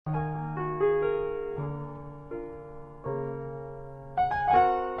Oh my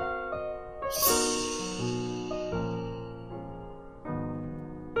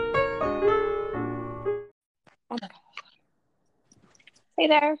God. Hey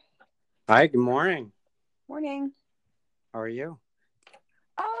there. Hi, good morning. Morning. How are you?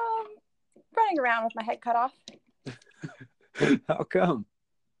 Running around with my head cut off. How come?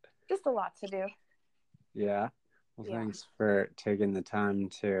 Just a lot to do. Yeah. Well, Yeah. thanks for taking the time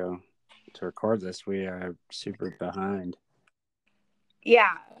to record this. We are super behind.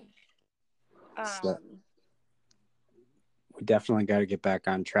 Yeah. So we definitely got to get back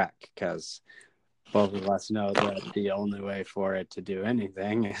on track because both of us know that the only way for it to do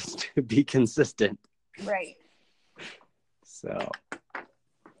anything is to be consistent. Right. So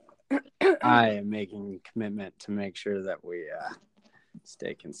I am making a commitment to make sure that we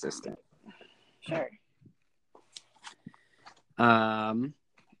stay consistent. Sure.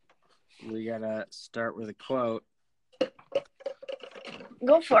 We got to start with a quote.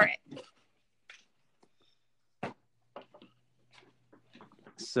 Go for it.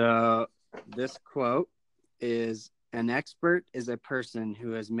 So this quote is, "An expert is a person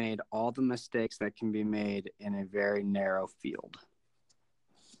who has made all the mistakes that can be made in a very narrow field."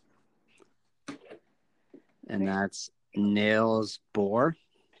 And that's Niels Bohr.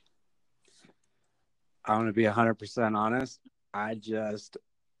 I want to be 100% honest. I just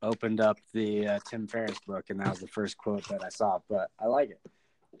opened up the Tim Ferriss book, and that was the first quote that I saw, but I like it.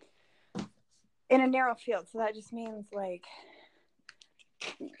 In a narrow field. So that just means like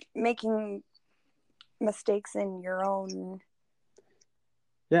making mistakes in your own.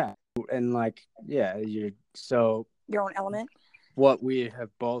 Yeah. And like, yeah, your own element. What we have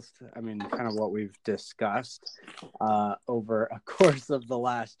both, kind of what we've discussed over a course of the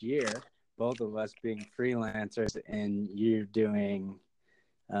last year, both of us being freelancers and you doing,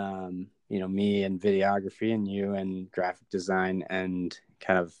 me in videography and you in graphic design and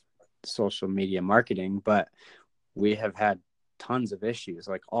kind of social media marketing. But we have had tons of issues,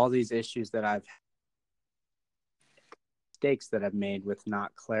 like all these issues that mistakes that I've made with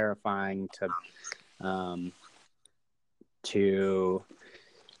not clarifying to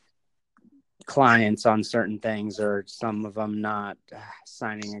clients on certain things, or some of them not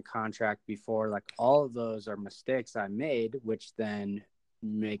signing a contract before. Like all of those are mistakes I made, which then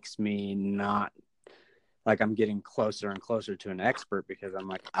makes me not like I'm getting closer and closer to an expert because I'm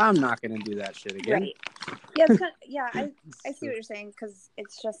like, I'm not going to do that shit again. Right. Yeah, it's kind of, I see what you're saying, because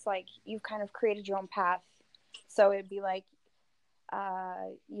it's just like you've kind of created your own path. So it'd be like,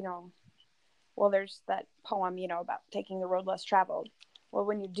 well, there's that poem, about taking the road less traveled. Well,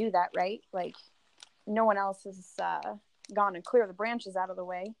 when you do that, right, like no one else has gone and clear the branches out of the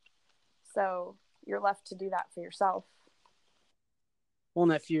way. So you're left to do that for yourself. Well,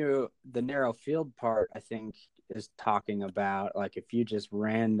 and the narrow field part, I think, is talking about like if you just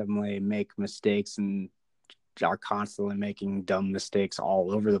randomly make mistakes and are constantly making dumb mistakes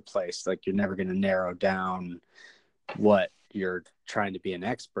all over the place, like you're never going to narrow down what you're trying to be an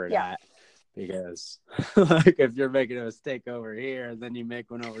expert at. Because like if you're making a mistake over here and then you make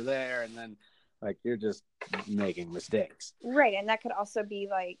one over there and then like you're just making mistakes. Right. And that could also be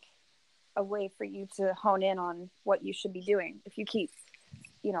like a way for you to hone in on what you should be doing. If you keep,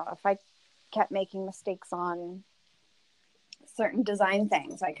 if I kept making mistakes on certain design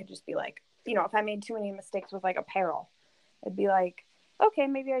things, I could just be like, if I made too many mistakes with like apparel, it'd be like, okay,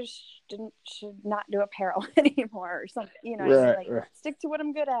 maybe I should not do apparel anymore or something, Right. Stick to what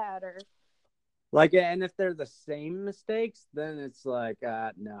I'm good at, or like, and if they're the same mistakes, then it's like,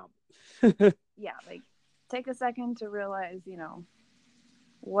 no. Yeah, like take a second to realize,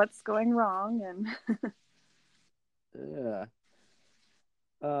 what's going wrong. And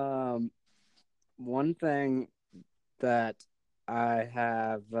one thing that I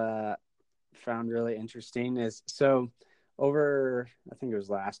have found really interesting is, so over, I think it was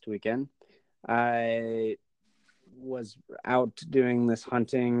last weekend, I was out doing this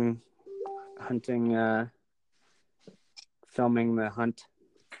hunting, filming the hunt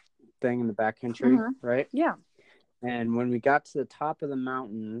thing in the backcountry, right? Yeah. And when we got to the top of the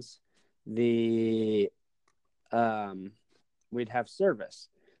mountains, we'd have service.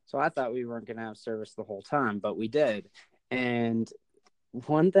 So I thought we weren't going to have service the whole time, but we did. And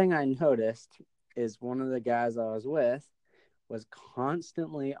one thing I noticed is one of the guys I was with was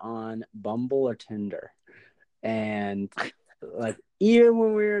constantly on Bumble or Tinder. And like even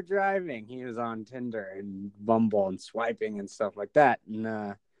when we were driving, he was on Tinder and Bumble and swiping and stuff like that. And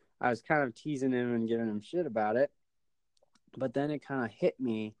I was kind of teasing him and giving him shit about it. But then it kind of hit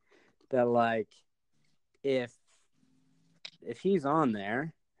me that like if he's on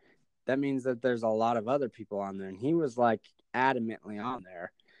there that means that there's a lot of other people on there. And he was like adamantly on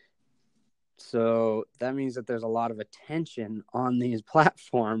there. So that means that there's a lot of attention on these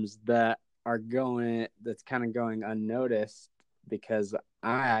platforms that's kind of going unnoticed, because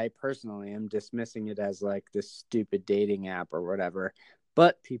I personally am dismissing it as like this stupid dating app or whatever,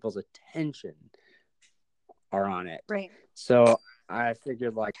 but people's attention are on it. Right. So I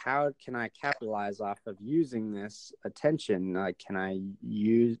figured, like, how can I capitalize off of using this attention? Like, can I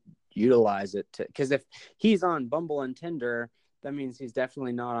utilize it to, because if he's on Bumble and Tinder, that means he's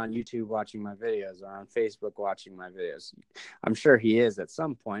definitely not on YouTube watching my videos or on Facebook watching my videos. I'm sure he is at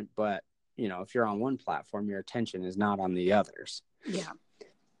some point, but you know, if you're on one platform, your attention is not on the others. Yeah.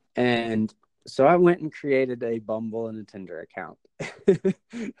 And so I went and created a Bumble and a Tinder account.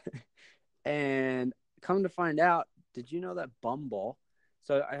 And come to find out, did you know that Bumble,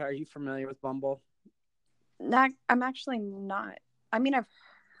 so are you familiar with Bumble? I'm actually not. I mean, I've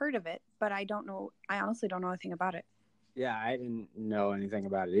heard of it, but I honestly don't know anything about it. Yeah, I didn't know anything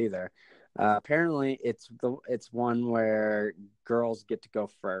about it either. Apparently, it's one where girls get to go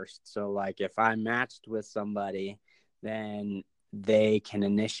first. So, like, if I matched with somebody, then they can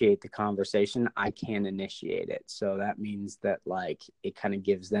initiate the conversation. I can't initiate it. So that means that, like, it kind of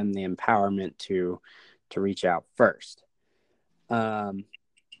gives them the empowerment to reach out first.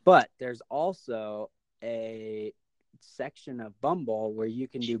 But there's also a section of Bumble where you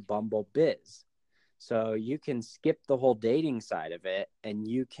can do Bumble Biz. So you can skip the whole dating side of it and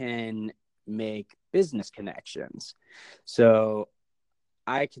you can make business connections. So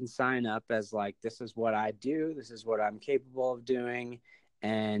I can sign up as like, this is what I do, this is what I'm capable of doing.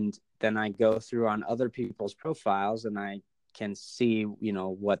 And then I go through on other people's profiles and I can see, you know,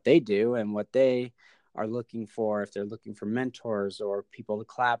 what they do and what they are looking for, if they're looking for mentors or people to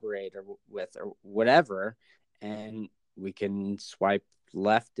collaborate with or whatever. And we can swipe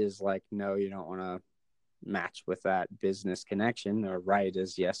left is like, no, you don't want to match with that business connection, or right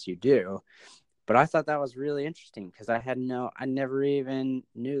is yes, you do. But I thought that was really interesting because I never even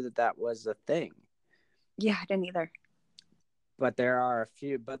knew that was a thing. Yeah, I didn't either. But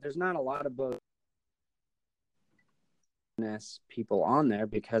there's not a lot of business people on there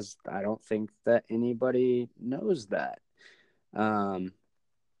because I don't think that anybody knows that. You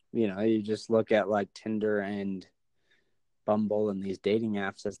know, you just look at like Tinder and Bumble and these dating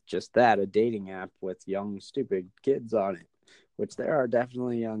apps as just that, a dating app with young, stupid kids on it, which there are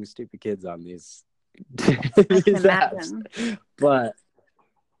definitely young, stupid kids on these apps.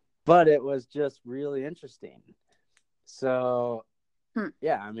 But it was just really interesting. So,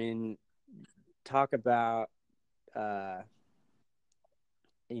 yeah, I mean, talk about, you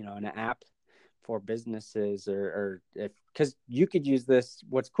know, an app for businesses or if, because you could use this.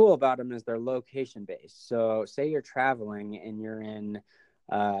 What's cool about them is they're location based. So say you're traveling and you're in,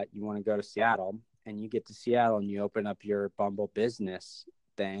 you want to go to Seattle and you get to Seattle and you open up your Bumble business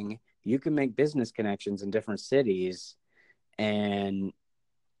thing, you can make business connections in different cities. And,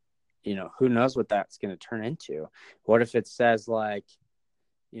 you know, who knows what that's going to turn into? What if it says like,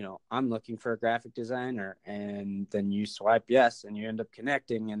 you know, I'm looking for a graphic designer, and then you swipe yes and you end up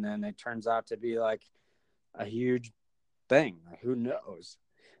connecting, and then it turns out to be like a huge thing. Who knows?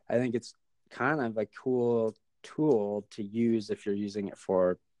 I think it's kind of a cool tool to use if you're using it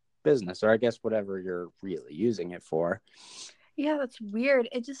for business, or I guess whatever you're really using it for. Yeah, that's weird.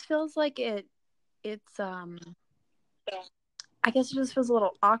 It just feels like it's I guess it just feels a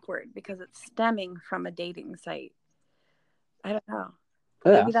little awkward because it's stemming from a dating site. I don't know.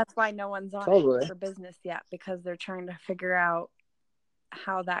 Yeah, maybe that's why no one's on it for business yet, because they're trying to figure out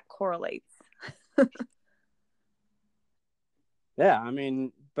how that correlates. Yeah, I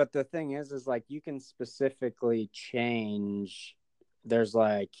mean, but the thing is like you can specifically change. There's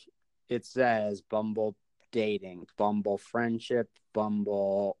like, it says Bumble dating, Bumble friendship,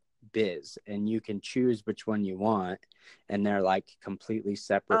 Bumble biz, and you can choose which one you want, and they're like completely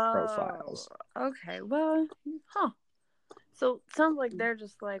separate profiles. Okay, well, so it sounds like they're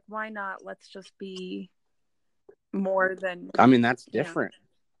just like, why not? Let's just be more than. I mean, that's different.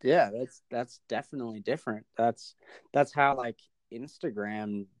 Yeah, that's definitely different. That's how like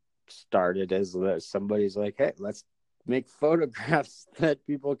Instagram started, as somebody's like, hey, let's make photographs that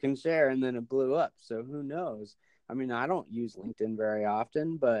people can share, and then it blew up. So who knows? I mean, I don't use LinkedIn very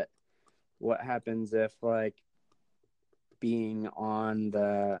often, but what happens if like being on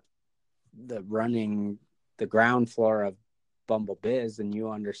the running the ground floor of Bumble Biz and you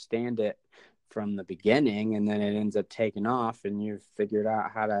understand it from the beginning, and then it ends up taking off and you've figured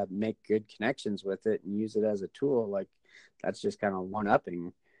out how to make good connections with it and use it as a tool, like that's just kind of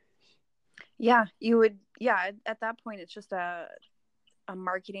one-upping. Yeah, you would. Yeah, at that point it's just a a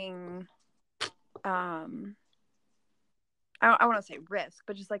marketing, I want to say risk,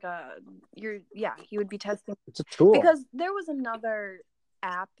 but just like he would be testing. It's a tool. Because there was another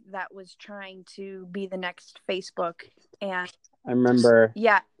app that was trying to be the next Facebook, and I remember.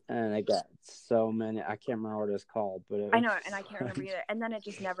 Yeah. And I got so many. I can't remember what it was called, but I know, and I can't remember either. And then it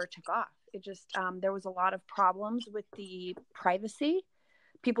just never took off. It just there was a lot of problems with the privacy.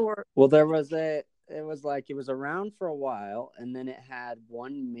 People were there was it was around for a while, and then it had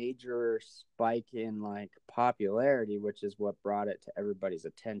one major spike in like popularity, which is what brought it to everybody's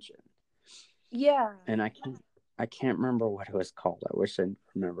attention. Yeah. And I can't remember what it was called. I wish I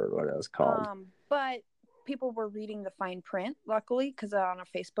remembered what it was called. But people were reading the fine print, luckily, because on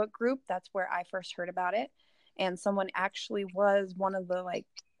a Facebook group, that's where I first heard about it. And someone actually was one of the like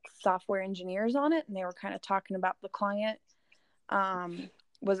software engineers on it, and they were kind of talking about the client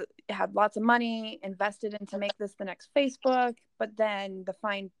had lots of money invested in to make this the next Facebook, but then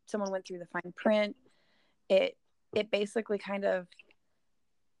someone went through the fine print. It basically kind of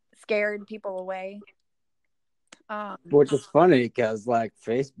scared people away. Which is funny because like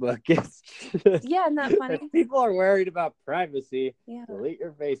Facebook is just, isn't that funny? If people are worried about privacy, delete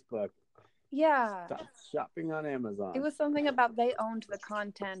your Facebook. Yeah. Stop shopping on Amazon. It was something about they owned the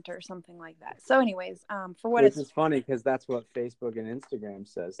content or something like that. So anyways, which is funny because that's what Facebook and Instagram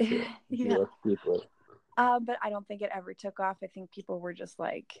says too. Yeah. But I don't think it ever took off. I think people were just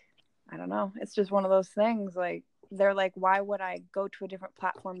like, I don't know. It's just one of those things. Like they're like, why would I go to a different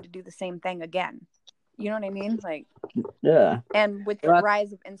platform to do the same thing again? You know what I mean? Like, yeah. And with the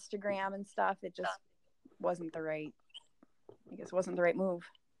rise of Instagram and stuff, it just wasn't the right move.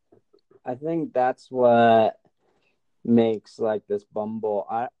 I think that's what makes like this Bumble.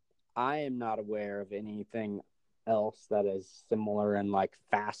 I am not aware of anything else that is similar in like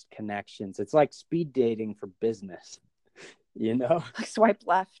fast connections. It's like speed dating for business, you know? Like swipe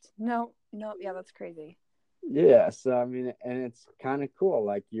left. No, yeah, that's crazy. Yeah, so I mean, and it's kind of cool.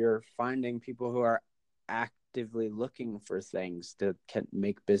 Like you're finding people who are actively looking for things to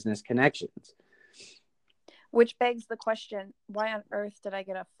make business connections. Which begs the question, why on earth did I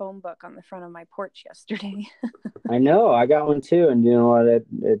get a phone book on the front of my porch yesterday? I know, I got one too, and you know what?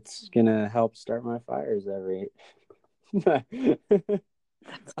 It's gonna help start my fires every. I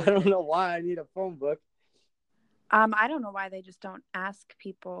don't know why I need a phone book. I don't know why they just don't ask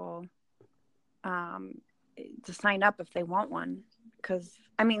people to sign up if they want one. Because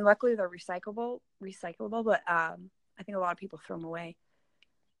I mean, luckily they're recyclable, but I think a lot of people throw them away.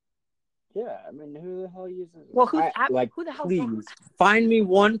 Yeah, I mean, who the hell uses? Well, who the hell? Please find me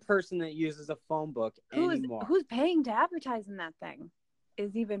one person that uses a phone book anymore. Who's paying to advertise in that thing?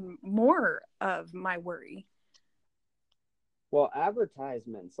 Is even more of my worry. Well,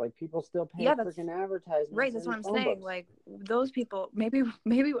 advertisements, like people still pay freaking advertisements. Right, that's what I'm saying. Books. Like those people, maybe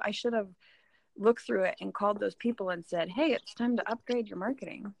I should have looked through it and called those people and said, "Hey, it's time to upgrade your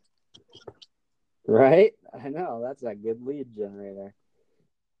marketing." Right? I know, that's a good lead generator.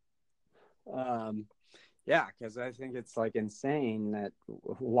 Yeah, because I think it's like insane that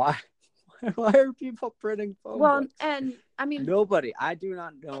why are people printing phone books? And I mean, nobody. I do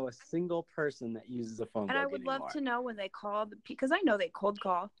not know a single person that uses a phone book. And I would love to know when they called, because I know they cold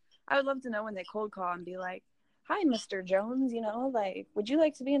call. I would love to know when they cold call and be like, "Hi, Mr. Jones, like, would you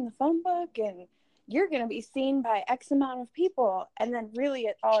like to be in the phone book? And you're going to be seen by X amount of people." And then really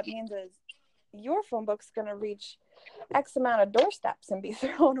all it means is your phone book's going to reach X amount of doorsteps and be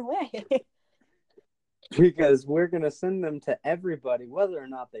thrown away. Because we're going to send them to everybody, whether or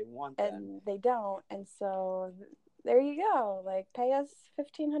not they want them. And they don't. And so there you go. Like, pay us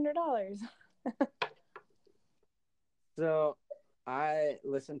 $1,500. So I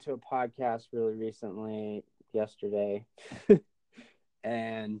listened to a podcast really recently, yesterday,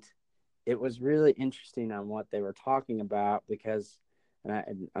 and it was really interesting on what they were talking about because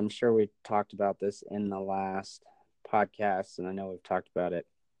I'm sure we talked about this in the last podcast, and I know we've talked about it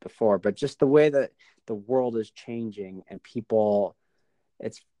before, but just the way that the world is changing and people,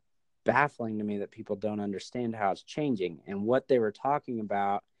 it's baffling to me that people don't understand how it's changing and what they were talking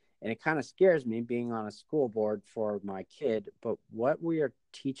about. And it kind of scares me being on a school board for my kid, but what we are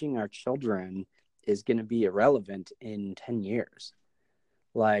teaching our children is going to be irrelevant in 10 years.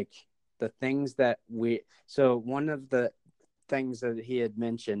 Like the things that so one of the things that he had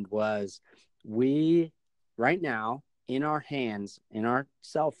mentioned was right now, in our hands, in our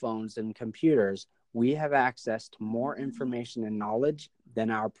cell phones and computers, we have access to more information and knowledge than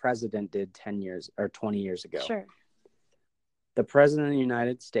our president did 10 years or 20 years ago. Sure. The president of the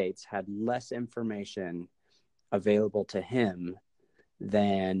United States had less information available to him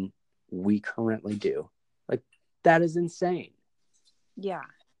than we currently do. Like, that is insane. Yeah.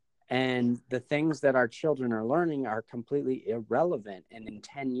 And the things that our children are learning are completely irrelevant. And in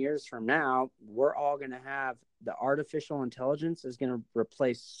 10 years from now, we're all going to have the artificial intelligence is going to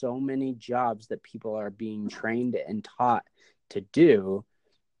replace so many jobs that people are being trained and taught to do,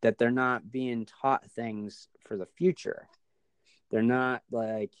 that they're not being taught things for the future. They're not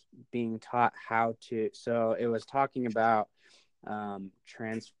like being taught how to. So it was talking about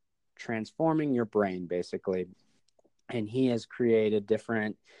transforming your brain, basically. And he has created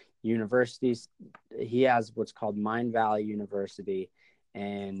different universities. He has what's called Mind Valley University,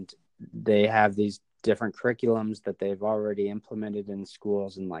 and they have these different curriculums that they've already implemented in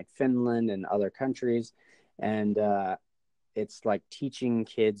schools in like Finland and other countries. And it's like teaching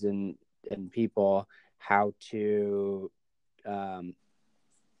kids and people how to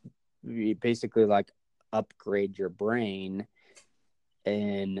basically like upgrade your brain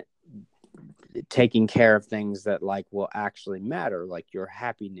and taking care of things that like will actually matter, like your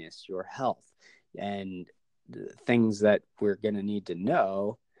happiness, your health, and things that we're going to need to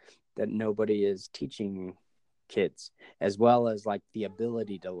know that nobody is teaching kids, as well as like the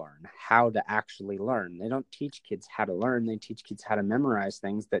ability to learn, how to actually learn. They don't teach kids how to learn. They teach kids how to memorize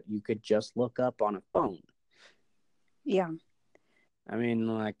things that you could just look up on a phone. Yeah. I mean,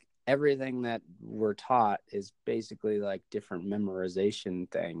 like everything that we're taught is basically like different memorization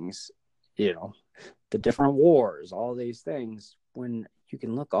things, you know, the different wars, all these things, when you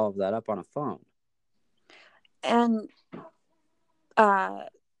can look all of that up on a phone. And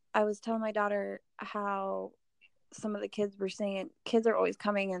I was telling my daughter how some of the kids were saying, kids are always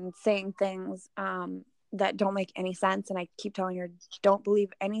coming and saying things that don't make any sense. And I keep telling her, don't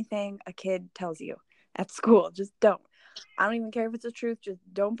believe anything a kid tells you at school. Just don't. I don't even care if it's the truth. Just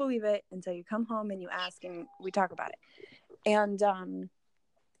don't believe it until you come home and you ask and we talk about it.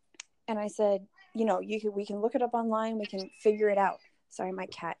 And I said, you know, we can look it up online. We can figure it out. Sorry, my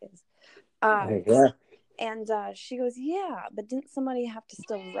cat is. Yeah. And she goes, yeah, but didn't somebody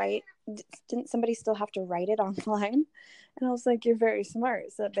still have to write it online? And I was like, you're very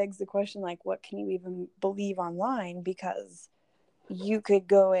smart. So that begs the question, like, what can you even believe online? Because you could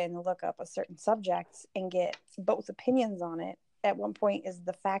go and look up a certain subject and get both opinions on it. At one point, is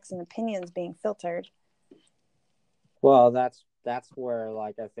the facts and opinions being filtered? Well, that's where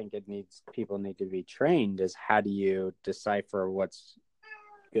like I think people need to be trained, is how do you decipher what's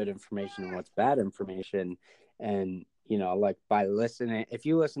good information and what's bad information. And you know, like by listening, if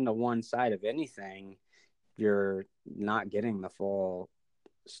you listen to one side of anything, you're not getting the full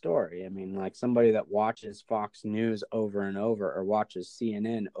story. I mean, like somebody that watches Fox News over and over, or watches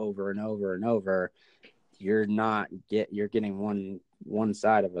CNN over and over and over, you're getting one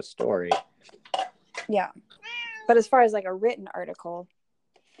side of a story. Yeah. But as far as like a written article,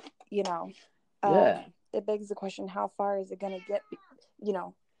 you know, it begs the question, how far is it going to get, you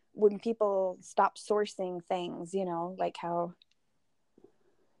know, when people stop sourcing things, you know, like how,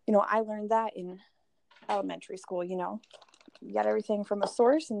 you know, I learned that in elementary school, you know, you got everything from a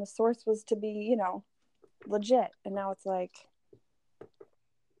source, and the source was to be, you know, legit. And now it's like,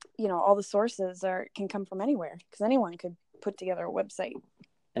 you know, all the sources can come from anywhere, because anyone could put together a website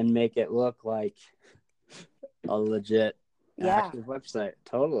and make it look like a legit active website.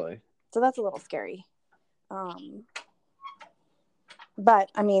 Totally. So that's a little scary.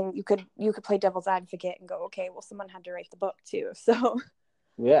 But I mean, you could play devil's advocate and go, okay, well, someone had to write the book too. So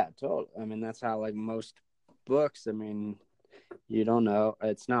yeah, totally. I mean, that's how like most books, I mean, you don't know,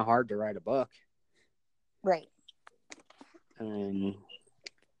 it's not hard to write a book. Right. I mean,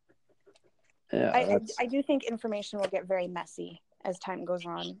 yeah, I do think information will get very messy as time goes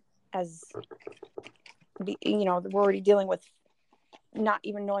on, as you know, we're already dealing with not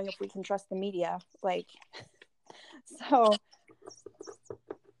even knowing if we can trust the media, like, so,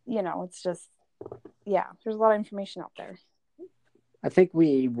 you know, it's just, yeah, there's a lot of information out there. I think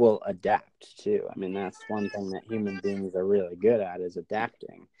we will adapt too. I mean, that's one thing that human beings are really good at, is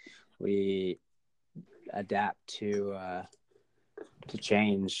adapting. We adapt to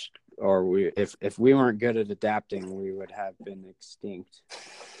change, or if we weren't good at adapting, we would have been extinct.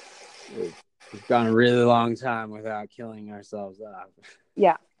 We've gone a really long time without killing ourselves off.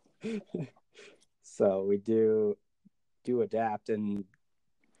 Yeah. So we do adapt, and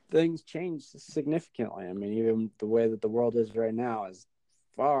things change significantly. I mean, even the way that the world is right now is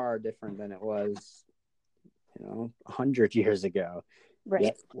far different than it was, you know, 100 years ago. Right.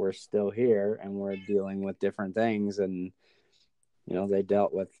 Yet we're still here, and we're dealing with different things, and you know, they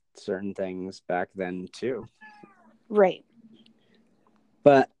dealt with certain things back then too. Right.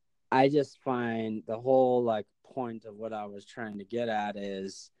 But I just find the whole like point of what I was trying to get at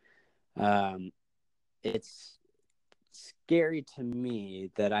is, it's scary to me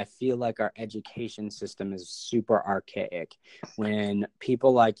that I feel like our education system is super archaic when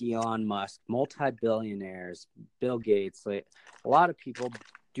people like Elon Musk, multi-billionaires, Bill Gates, like a lot of people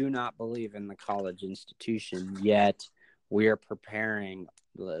do not believe in the college institution, yet we are preparing,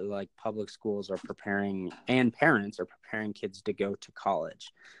 like public schools are preparing and parents are preparing kids to go to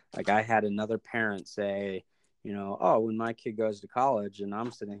college. Like I had another parent say, oh, when my kid goes to college, and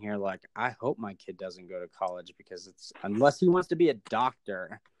I'm sitting here like, I hope my kid doesn't go to college because unless he wants to be a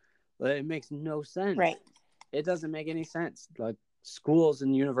doctor, it makes no sense. Right. It doesn't make any sense. Like schools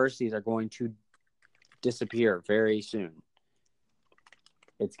and universities are going to disappear very soon.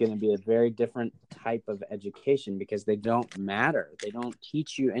 It's going to be a very different type of education because they don't matter. They don't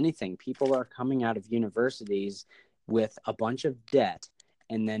teach you anything. People are coming out of universities with a bunch of debt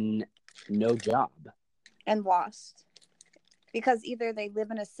and then no job. And lost. Because either they live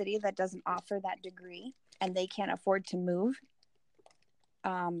in a city that doesn't offer that degree and they can't afford to move.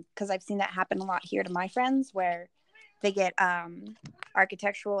 Because I've seen that happen a lot here to my friends where they get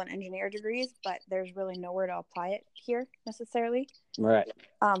architectural and engineer degrees, but there's really nowhere to apply it here necessarily. Right.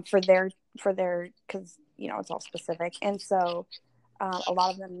 For their, because, it's all specific. And so a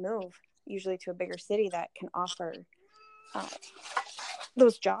lot of them move usually to a bigger city that can offer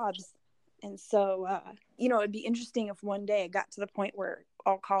those jobs. And so, it'd be interesting if one day it got to the point where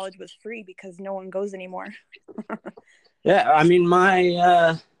all college was free because no one goes anymore. Yeah, I mean,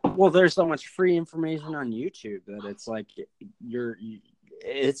 there's so much free information on YouTube that it's like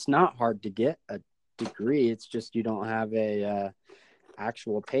it's not hard to get a degree. It's just you don't have a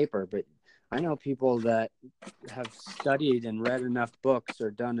actual paper. But I know people that have studied and read enough books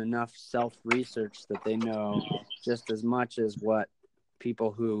or done enough self-research that they know just as much as what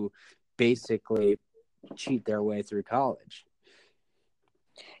people who basically cheat their way through college.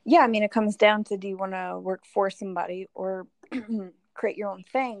 Yeah, I mean, it comes down to, do you want to work for somebody or create your own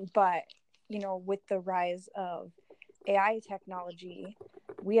thing? But, with the rise of AI technology,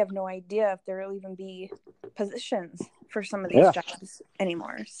 we have no idea if there will even be positions for some of these jobs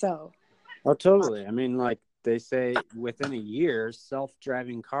anymore. So, oh, totally. I mean, like they say within a year,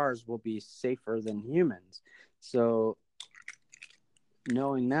 self-driving cars will be safer than humans. So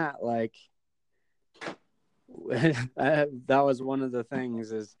knowing that, like, that was one of the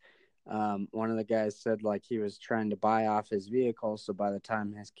things is one of the guys said like he was trying to buy off his vehicle, so by the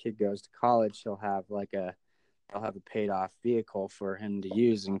time his kid goes to college they'll have a paid off vehicle for him to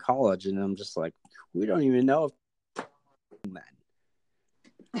use in college. And I'm just like, we don't even know if that.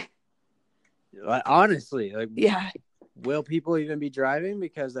 Like, honestly, like, yeah, will people even be driving?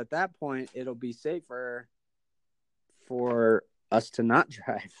 Because at that point it'll be safer for us to not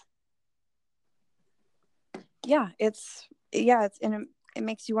drive. And it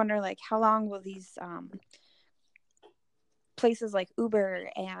makes you wonder, like, how long will these places like Uber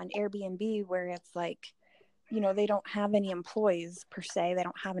and Airbnb, where it's like, they don't have any employees per se, they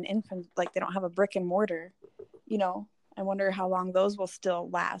don't have they don't have a brick and mortar, I wonder how long those will still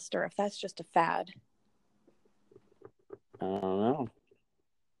last, or if that's just a fad. I don't know.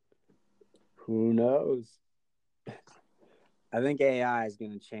 Who knows? I think AI is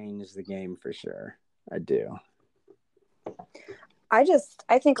going to change the game for sure. I do. I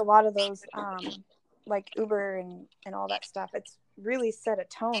think a lot of those, like Uber and all that stuff, it's really set a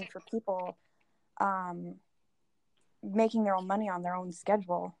tone for people making their own money on their own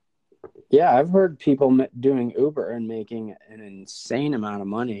schedule. Yeah, I've heard people doing Uber and making an insane amount of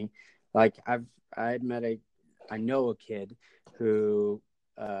money. Like I know a kid who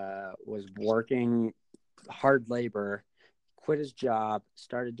was working hard labor, quit his job,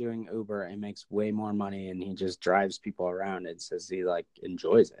 started doing Uber, and makes way more money, and he just drives people around and says he like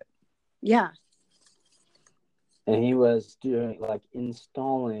enjoys it. Yeah. And he was doing like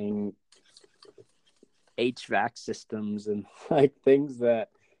installing HVAC systems and like things that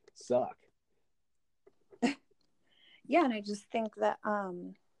suck. Yeah, and I just think that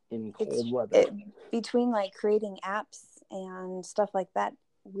in cold weather, between like creating apps and stuff like that,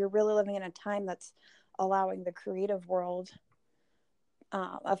 we're really living in a time that's allowing the creative world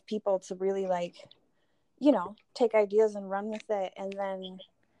of people to really like, take ideas and run with it, and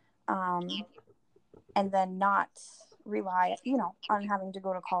then not rely, on having to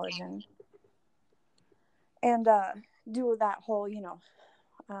go to college and do that whole,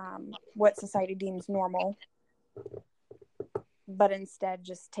 what society deems normal, but instead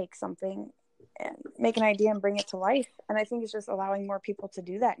just take something and make an idea and bring it to life. And I think it's just allowing more people to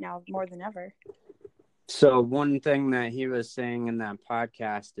do that now more than ever. So one thing that he was saying in that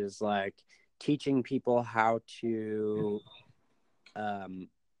podcast is like teaching people how to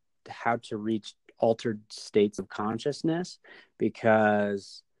reach altered states of consciousness,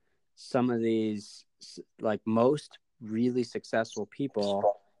 because some of these, like most really successful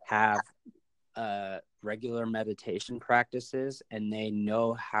people have regular meditation practices, and they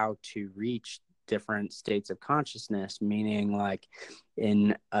know how to reach different states of consciousness, meaning like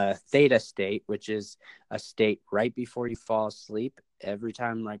in a theta state, which is a state right before you fall asleep. Every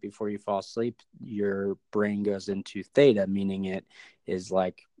time right before you fall asleep, your brain goes into theta, meaning it is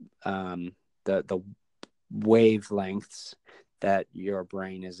like the wavelengths that your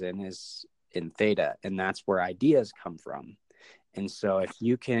brain is in theta, and that's where ideas come from. And so if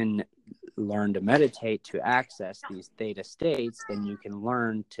you can learn to meditate to access these theta states, then you can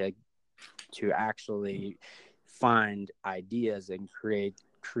learn to actually find ideas and create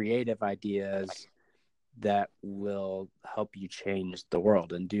creative ideas that will help you change the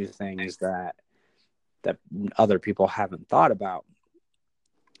world and do things that other people haven't thought about.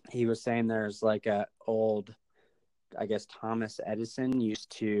 He was saying there's like a old, I guess Thomas Edison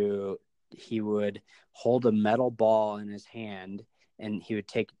he would hold a metal ball in his hand, and he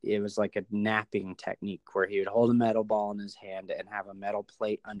would it was like a napping technique where he would hold a metal ball in his hand and have a metal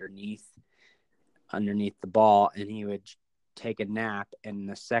plate underneath the ball, and he would take a nap, and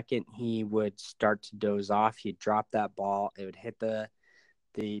the second he would start to doze off, he'd drop that ball, it would hit the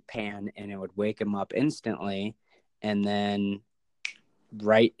pan, and it would wake him up instantly. And then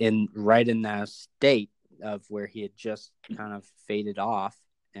right in that state of where he had just kind of faded off,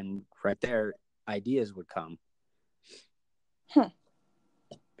 and right there ideas would come.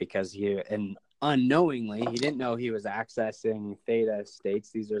 Because and unknowingly, he didn't know he was accessing theta states.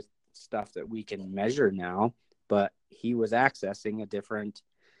 These are stuff that we can measure now, but he was accessing a different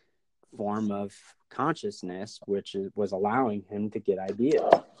form of consciousness, which was allowing him to get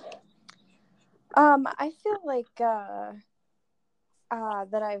ideas. I feel like that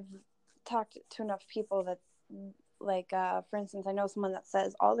I've talked to enough people that, like, for instance, I know someone that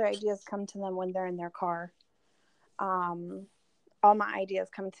says all their ideas come to them when they're in their car. All my ideas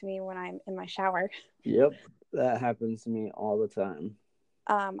come to me when I'm in my shower. Yep, that happens to me all the time.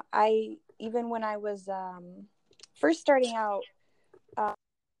 Even when I was first starting out,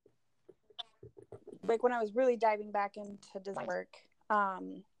 like when I was really diving back into design work,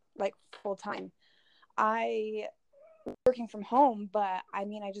 like full time, I was working from home, but I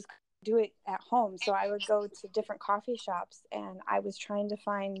mean, I just couldn't do it at home. So I would go to different coffee shops, and I was trying to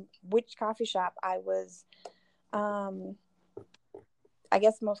find which coffee shop I was, I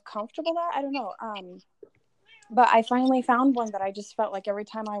guess, most comfortable at. I don't know. But I finally found one that I just felt like every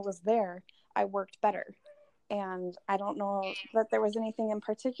time I was there, I worked better. And I don't know that there was anything in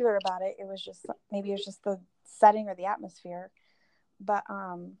particular about it. It was just, maybe it was just the setting or the atmosphere. But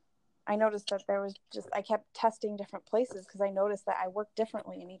I noticed that I kept testing different places because I noticed that I worked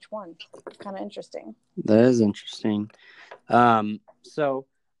differently in each one. It's kind of interesting. That is interesting. So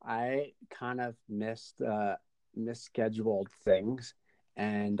I kind of misscheduled things,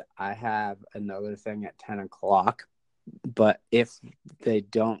 and I have another thing at 10 o'clock. But if they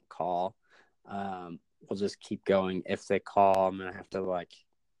don't call, we'll just keep going. If they call, I'm gonna have to like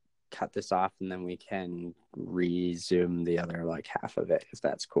cut this off, and then we can resume the other like half of it, if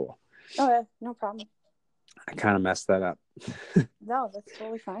that's cool. Oh yeah, no problem. I kind of messed that up. No, that's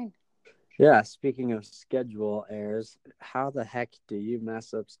totally fine. Yeah, speaking of schedule errors, how the heck do you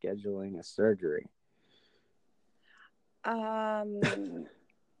mess up scheduling a surgery? I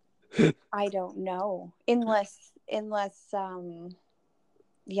don't know. Unless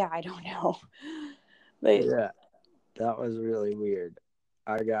yeah, I don't know. But yeah, that was really weird.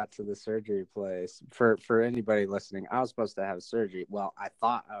 I got to the surgery place. For anybody listening, I was supposed to have surgery. Well, I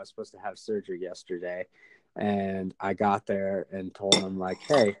thought I was supposed to have surgery yesterday, and I got there and told them like,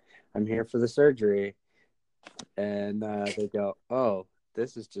 "Hey, I'm here for the surgery," and they go, "Oh,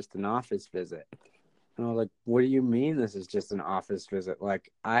 this is just an office visit." And I was like, "What do you mean this is just an office visit? Like,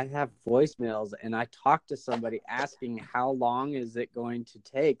 I have voicemails, and I talked to somebody asking how long is it going to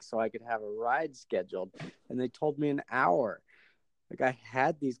take so I could have a ride scheduled, and they told me an hour." Like, I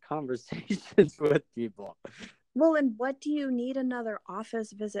had these conversations with people. well, and what do you need another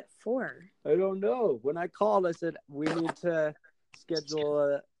office visit for? I don't know. When I called, I said, we need to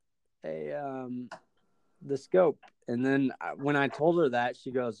schedule the scope. And then when I told her that,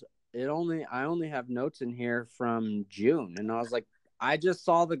 she goes, I only have notes in here from June. And I was like, I just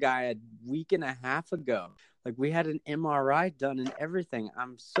saw the guy a week and a half ago. Like, we had an MRI done and everything.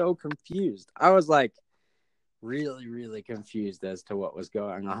 I'm so confused. I was like, really, really confused as to what was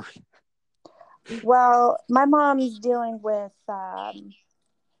going on. Well, my mom's dealing with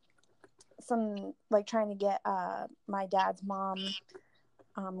some, like, trying to get my dad's mom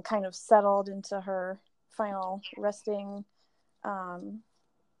kind of settled into her final resting.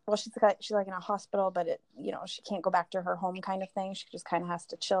 Well, she's like in a hospital, but she can't go back to her home kind of thing. She just kind of has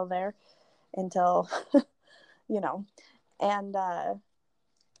to chill there until,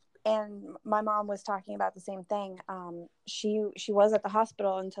 and my mom was talking about the same thing. She was at the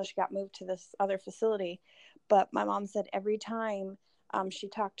hospital until she got moved to this other facility, but my mom said every time she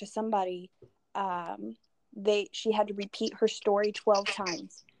talked to somebody, she had to repeat her story 12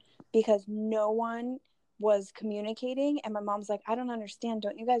 times because no one was communicating. And my mom's like, I don't understand.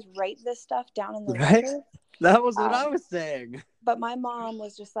 Don't you guys write this stuff down in the Right? records? That was what I was saying. But my mom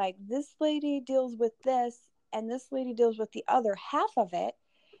was just like, this lady deals with this and this lady deals with the other half of it.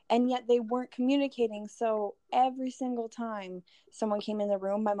 And yet they weren't communicating. So every single time someone came in the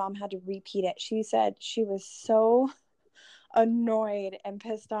room, my mom had to repeat it. She said she was so annoyed and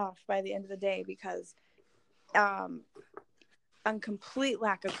pissed off by the end of the day because on complete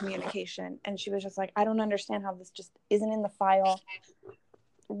lack of communication. And she was just like, I don't understand how this just isn't in the file.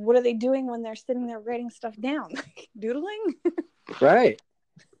 What are they doing when they're sitting there writing stuff down? Doodling? Right.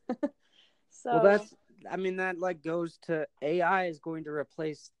 So well, that like goes to AI is going to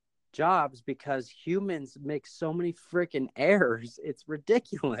replace jobs because humans make so many freaking errors. It's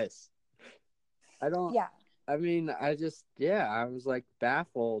ridiculous. I was like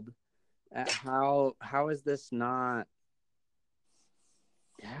baffled at how is this not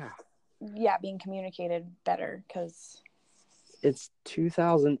being communicated better because it's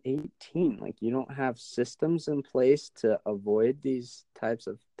 2018. Like, you don't have systems in place to avoid these types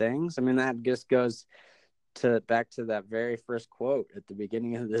of things. I mean, that just goes back to that very first quote at the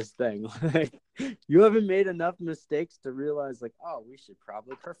beginning of this thing. Like, you haven't made enough mistakes to realize, like, oh, we should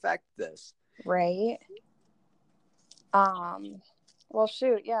probably perfect this. Right. Well,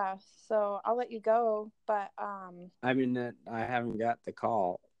 shoot, yeah. So I'll let you go, but I mean, I haven't got the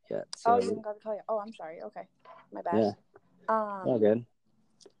call yet. So. Oh, you haven't got the call yet. Oh, I'm sorry. Okay, my bad. Yeah. All good.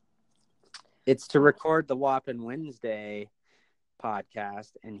 It's to record the Whoppin' Wednesday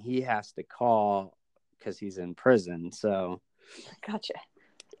podcast, and he has to call because he's in prison. So, gotcha.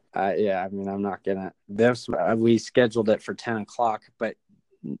 I mean, I'm not gonna. We scheduled it for 10 o'clock, but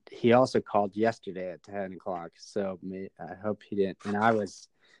he also called yesterday at 10 o'clock. So I hope he didn't. And I was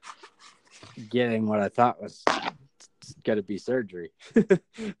getting what I thought was going to be surgery.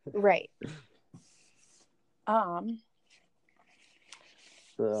 Right.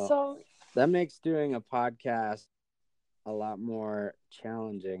 So that makes doing a podcast a lot more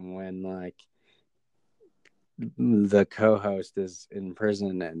challenging when, like, the co-host is in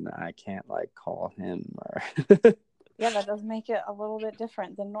prison and I can't, like, call him or. Yeah, that does make it a little bit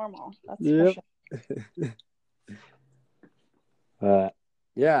different than normal. That's yep. for sure.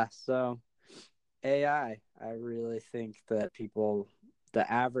 Yeah, so AI, I really think that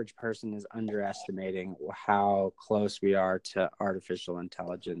the average person is underestimating how close we are to artificial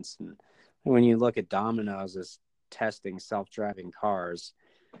intelligence. And when you look at Domino's as testing self-driving cars,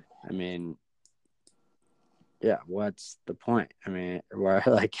 I mean, yeah, what's the point? I mean,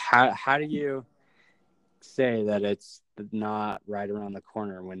 how do you say that it's not right around the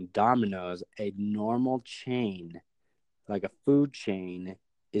corner when Domino's, a normal chain, like a food chain,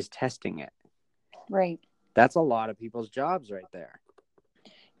 is testing it? Right. That's a lot of people's jobs right there.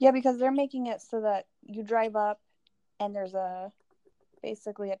 Yeah, because they're making it so that you drive up and there's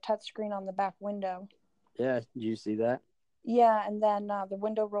basically a touch screen on the back window. Yeah, do you see that? Yeah, and then the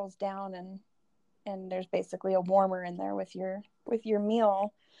window rolls down and there's basically a warmer in there with your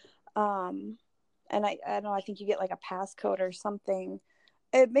meal. And I don't know, I think you get like a passcode or something.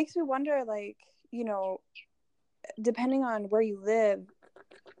 It makes me wonder, like, depending on where you live,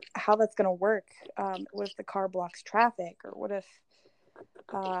 how that's going to work. What if the car blocks traffic, or what if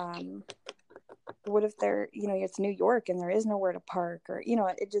there, it's New York and there is nowhere to park, or,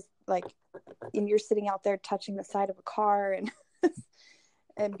 it just like, and you're sitting out there touching the side of a car and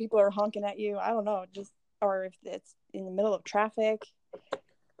and people are honking at you. I don't know, or if it's in the middle of traffic.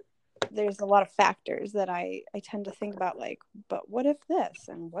 There's a lot of factors that I tend to think about, like, but what if this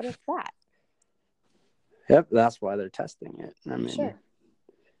and what if that? Yep, that's why they're testing it. I mean, sure.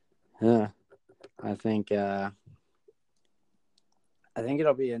 Yeah, I think it'll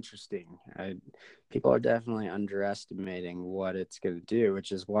be interesting. People are definitely underestimating what it's going to do,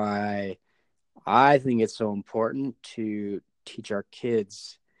 which is why I think it's so important to teach our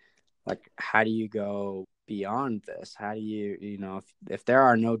kids, like, how do you go beyond this? How do you, if there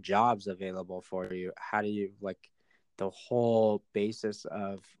are no jobs available for you, how do you, like, the whole basis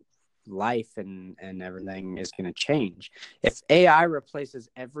of life and everything is going to change. If AI replaces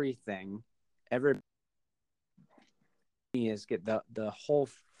everything, is get the whole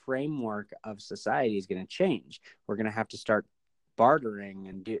framework of society is going to change. We're going to have to start bartering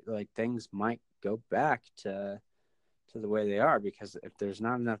and do, like, things might go back to the way they are, because if there's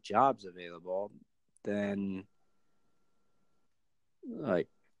not enough jobs available, then like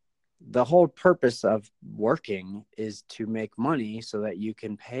the whole purpose of working is to make money so that you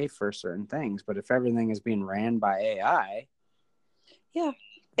can pay for certain things. But if everything is being ran by AI, yeah,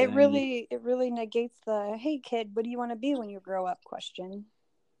 it really negates the, hey kid, what do you want to be when you grow up question.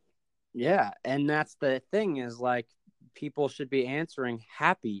 yeah. And that's the thing, is like, people should be answering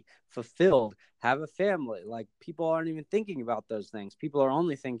happy, fulfilled, have a family. Like, people aren't even thinking about those things. People are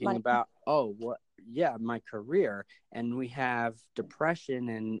only thinking Money. about, oh, what, yeah, my career. And we have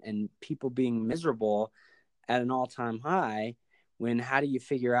depression and people being miserable at an all-time high, when how do you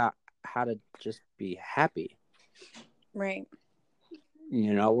figure out how to just be happy? Right.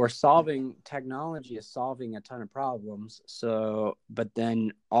 You know, technology is solving a ton of problems. So, but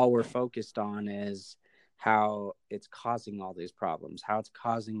then all we're focused on is how it's causing all these problems, how it's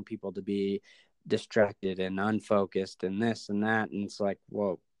causing people to be distracted and unfocused and this and that. And it's like,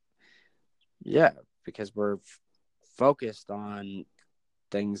 well, yeah, because we're focused on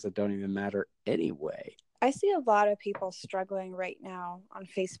things that don't even matter anyway. I see a lot of people struggling right now on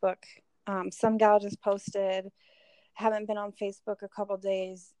Facebook. Some gal just posted, haven't been on Facebook a couple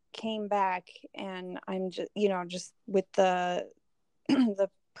days, came back, and I'm just, just with the the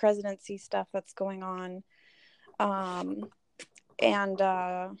presidency stuff that's going on, and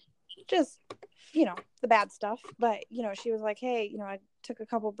just, the bad stuff. But, she was like, hey, I took a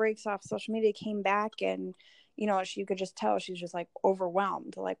couple breaks off social media, came back, and, you could just tell she was just like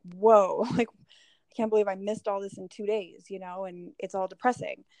overwhelmed, like, whoa, like, I can't believe I missed all this in 2 days, and it's all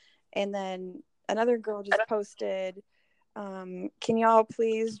depressing. And then another girl just posted, can y'all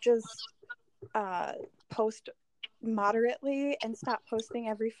please just post moderately and stop posting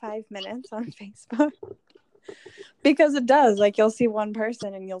every 5 minutes on Facebook? Because it does, like, you'll see one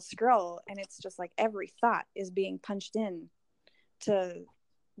person and you'll scroll and it's just like every thought is being punched in to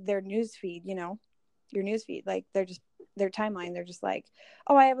their news feed, your news feed. Like, they're just, their timeline, they're just like,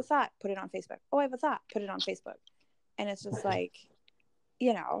 oh, I have a thought, put it on Facebook. Oh, I have a thought, put it on Facebook. And it's just like,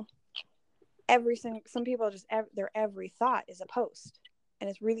 some people just, their every thought is a post. And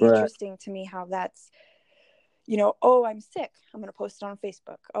it's really interesting to me how that's, oh, I'm sick, I'm going to post it on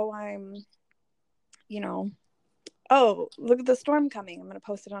Facebook. Oh, I'm, oh, look at the storm coming, I'm going to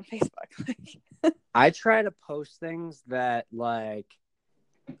post it on Facebook. I try to post things that, like,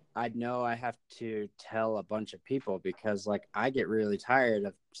 I know I have to tell a bunch of people, because, like, I get really tired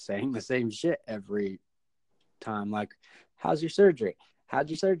of saying the same shit every time. Like, how's your surgery? How'd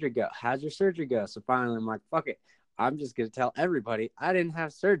your surgery go? How'd your surgery go? So finally I'm like, fuck it, I'm just going to tell everybody I didn't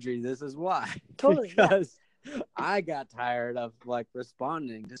have surgery. This is why. Totally. Because I got tired of, like,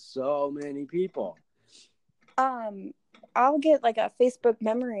 responding to so many people. I'll get like a Facebook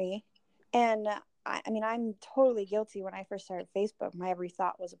memory, and I mean, I'm totally guilty. When I first started Facebook, my every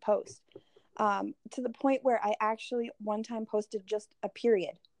thought was a post, to the point where I actually one time posted just a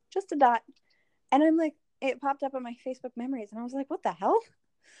period, just a dot. And I'm like, it popped up on my Facebook memories. And I was like, what the hell?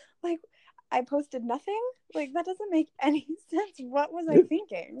 Like, I posted nothing? Like, that doesn't make any sense. What was I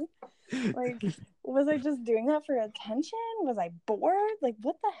thinking? Like, was I just doing that for attention? Was I bored? Like,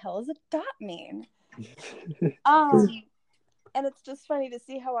 what the hell does a dot mean? And it's just funny to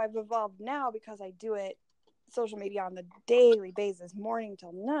see how I've evolved now, because I do it social media on the daily basis, morning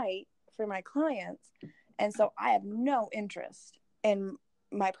till night, for my clients. And so I have no interest in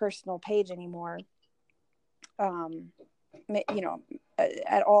my personal page anymore, at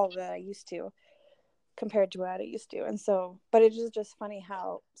all that I used to, compared to what I used to. And so, but it is just funny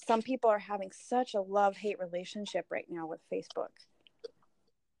how some people are having such a love-hate relationship right now with Facebook.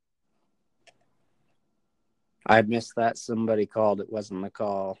 I missed that. Somebody called. It wasn't the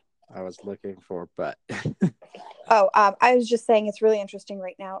call I was looking for, but I was just saying it's really interesting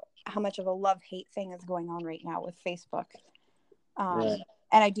right now how much of a love-hate thing is going on right now with Facebook. And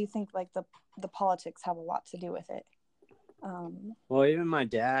I do think, like, the politics have a lot to do with it. Well, even my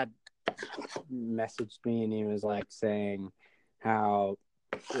dad messaged me, and he was like saying how,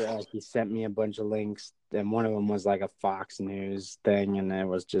 like, he sent me a bunch of links, and one of them was like a Fox News thing, and it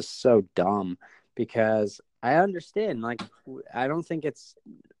was just so dumb, because I understand, like, I don't think it's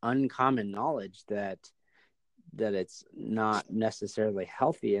uncommon knowledge that it's not necessarily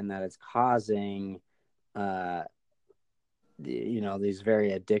healthy, and that it's causing these very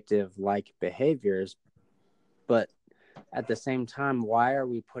addictive like behaviors. But at the same time, why are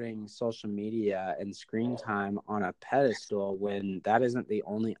we putting social media and screen time on a pedestal when that isn't the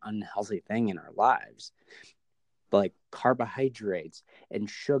only unhealthy thing in our lives? like carbohydrates and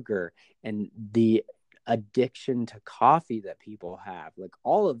sugar and the addiction to coffee that people have. Like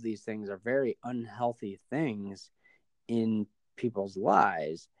all of these things are very unhealthy things in people's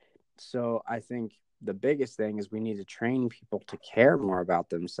lives. So I think the biggest thing is we need to train people to care more about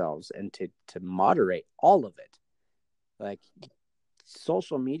themselves and to moderate all of it. Like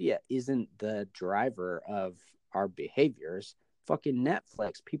social media isn't the driver of our behaviors. Fucking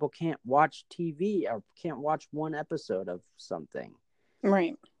Netflix, people can't watch TV or can't watch one episode of something.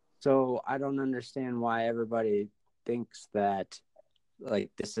 Right. So I don't understand why everybody thinks that like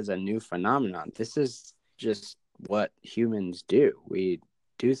this is a new phenomenon. This is just what humans do. We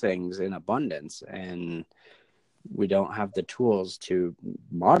do things in abundance, and we don't have the tools to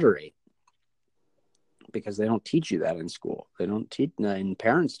moderate because they don't teach you that in school. They don't teach, and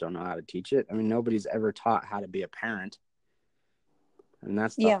parents don't know how to teach it. I mean, nobody's ever taught how to be a parent. And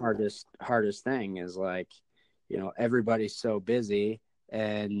that's the hardest thing is like, you know, everybody's so busy,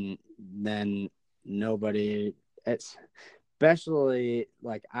 and then nobody, especially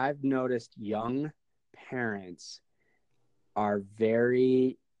like I've noticed young parents are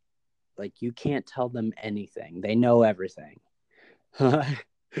very, like, you can't tell them anything. They know everything.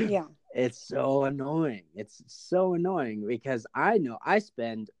 Yeah. It's so annoying. It's so annoying because I know I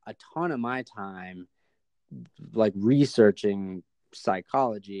spend a ton of my time like researching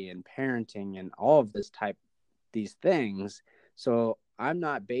psychology and parenting and all of these things. So I'm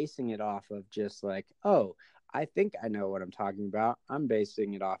not basing it off of just like, oh, I think I know what I'm talking about. I'm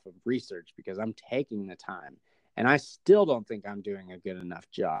basing it off of research because I'm taking the time, and I still don't think I'm doing a good enough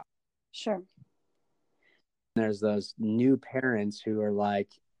job. Sure. There's those new parents who are like,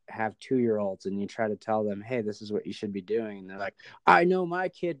 have 2-year-olds, and you try to tell them, hey, this is what you should be doing, and they're like, I know my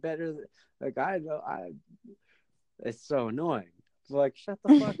kid better. Like, it's so annoying. Like, shut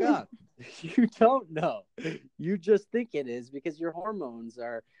the fuck up. You don't know. You just think it is because your hormones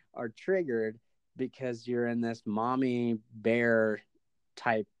are triggered because you're in this mommy bear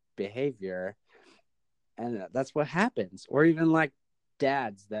type behavior, and that's what happens. Or even like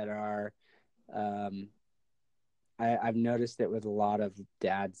dads that are I've noticed it with a lot of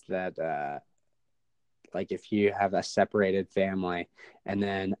dads that like if you have a separated family and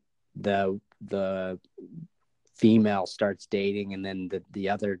then the female starts dating, and then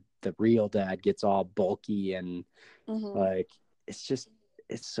the real dad gets all bulky and like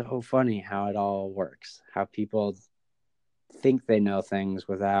it's so funny how it all works, how people think they know things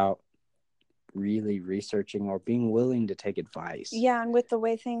without really researching or being willing to take advice. Yeah, and with the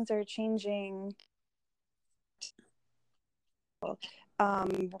way things are changing,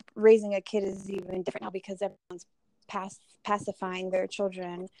 raising a kid is even different now because everyone's pacifying their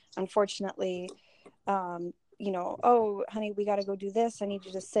children. Unfortunately, you know, oh, honey, we got to go do this. I need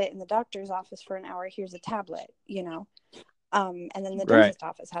you to sit in the doctor's office for an hour. Here's a tablet, you know. And then the dentist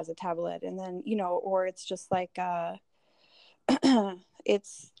office has a tablet. And then, you know, or it's just like,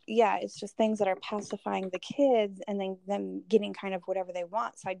 it's just things that are pacifying the kids and then them getting kind of whatever they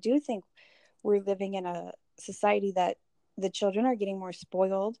want. So I do think we're living in a society that the children are getting more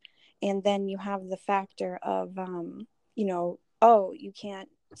spoiled. And then you have the factor of, you know, oh, you can't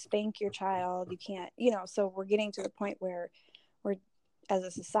spank your child, you can't, you know, so we're getting to the point where we're, as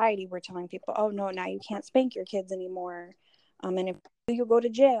a society, we're telling people, oh no, now you can't spank your kids anymore, and if you go to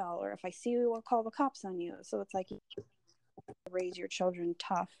jail, or if I see you, I'll call the cops on you. So it's like, you raise your children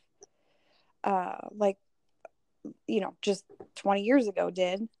tough, like, you know, just 20 years ago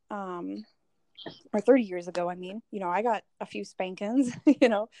did, or 30 years ago, I mean, you know, I got a few spankings, you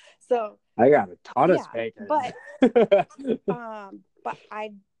know, so I got a ton of spankings, but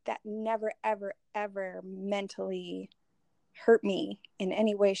that never, ever, ever mentally hurt me in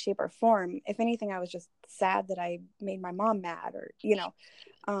any way, shape, or form. If anything, I was just sad that I made my mom mad, or, you know,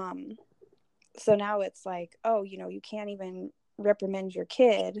 so now it's like, oh, you know, you can't even reprimand your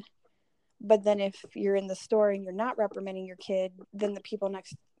kid. But then if you're in the store and you're not reprimanding your kid, then the people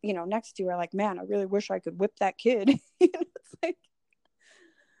next to you are like, man, I really wish I could whip that kid. You know, it's like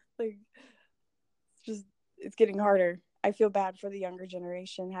it's getting harder. I feel bad for the younger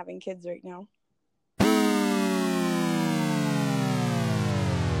generation having kids right now.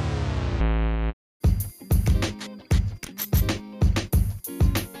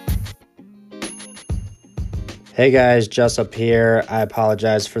 Hey guys, Jessup here. I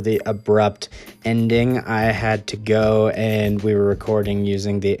apologize for the abrupt ending. I had to go and we were recording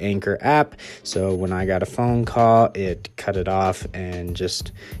using the Anchor app. So when I got a phone call, it cut it off and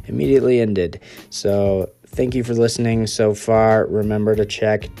just immediately ended. So thank you for listening so far. Remember to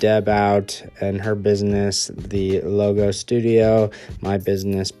check Deb out and her business, The Logo Studio, my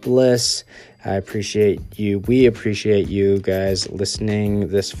business, Bliss. I appreciate you. We appreciate you guys listening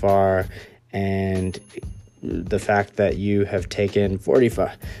this far, and the fact that you have taken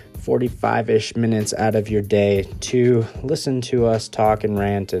 45-ish minutes out of your day to listen to us talk and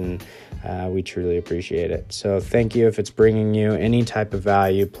rant, and we truly appreciate it. So thank you. If it's bringing you any type of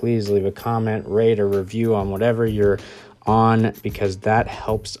value, please leave a comment, rate, or review on whatever you're on, because that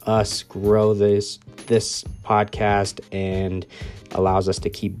helps us grow this podcast and allows us to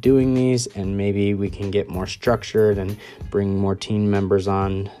keep doing these, and maybe we can get more structured and bring more team members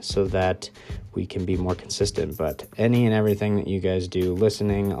on so that we can be more consistent. But any and everything that you guys do,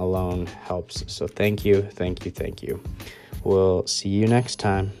 listening alone helps. So thank you. We'll see you next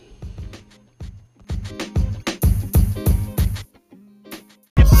time.